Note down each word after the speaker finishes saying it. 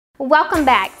Welcome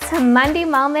back to Monday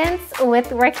Moments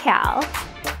with Raquel.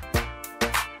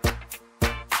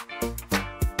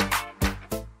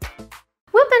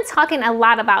 We've been talking a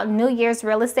lot about New Year's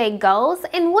real estate goals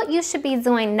and what you should be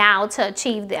doing now to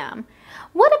achieve them.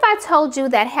 What if I told you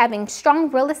that having strong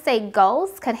real estate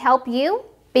goals could help you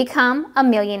become a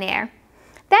millionaire?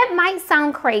 That might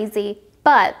sound crazy,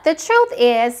 but the truth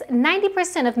is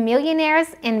 90% of millionaires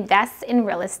invest in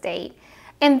real estate.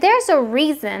 And there's a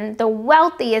reason the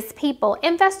wealthiest people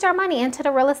invest their money into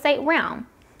the real estate realm,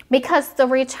 because the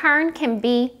return can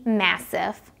be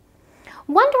massive.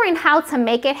 Wondering how to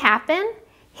make it happen?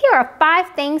 Here are 5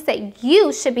 things that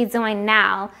you should be doing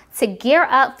now to gear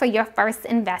up for your first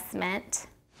investment.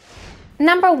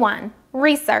 Number 1,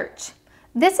 research.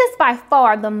 This is by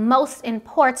far the most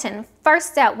important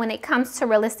first step when it comes to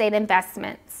real estate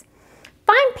investments.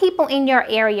 Find people in your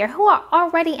area who are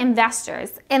already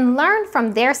investors and learn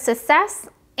from their success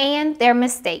and their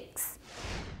mistakes.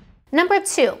 Number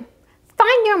 2,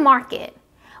 find your market.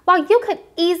 While you could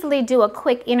easily do a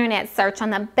quick internet search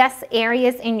on the best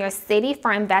areas in your city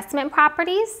for investment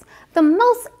properties, the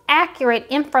most accurate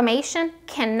information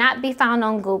cannot be found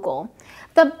on Google.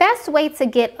 The best way to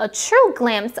get a true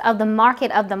glimpse of the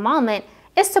market of the moment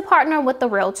is to partner with a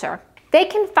realtor. They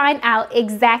can find out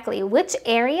exactly which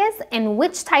areas and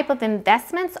which type of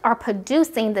investments are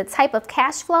producing the type of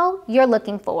cash flow you're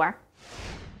looking for.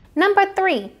 Number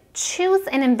 3, choose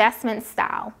an investment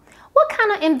style. What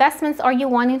kind of investments are you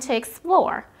wanting to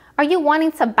explore? Are you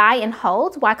wanting to buy and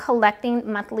hold while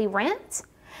collecting monthly rent?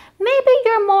 Maybe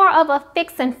you're more of a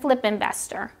fix and flip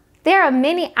investor. There are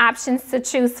many options to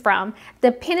choose from,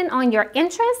 depending on your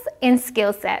interests and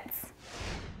skill sets.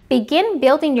 Begin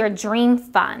building your dream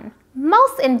fund.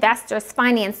 Most investors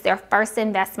finance their first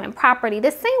investment property the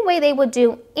same way they would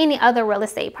do any other real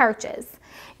estate purchase.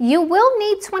 You will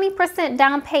need 20%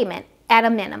 down payment at a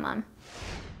minimum.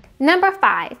 Number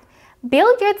 5,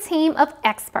 build your team of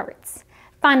experts.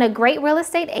 Find a great real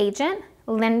estate agent,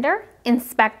 lender,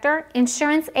 inspector,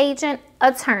 insurance agent,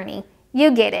 attorney.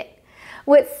 You get it.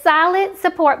 With solid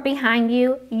support behind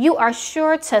you, you are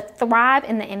sure to thrive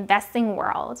in the investing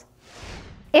world.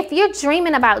 If you're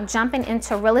dreaming about jumping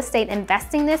into real estate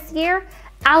investing this year,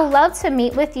 I'd love to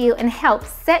meet with you and help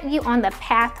set you on the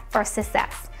path for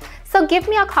success. So give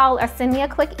me a call or send me a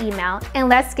quick email and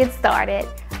let's get started.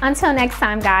 Until next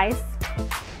time, guys.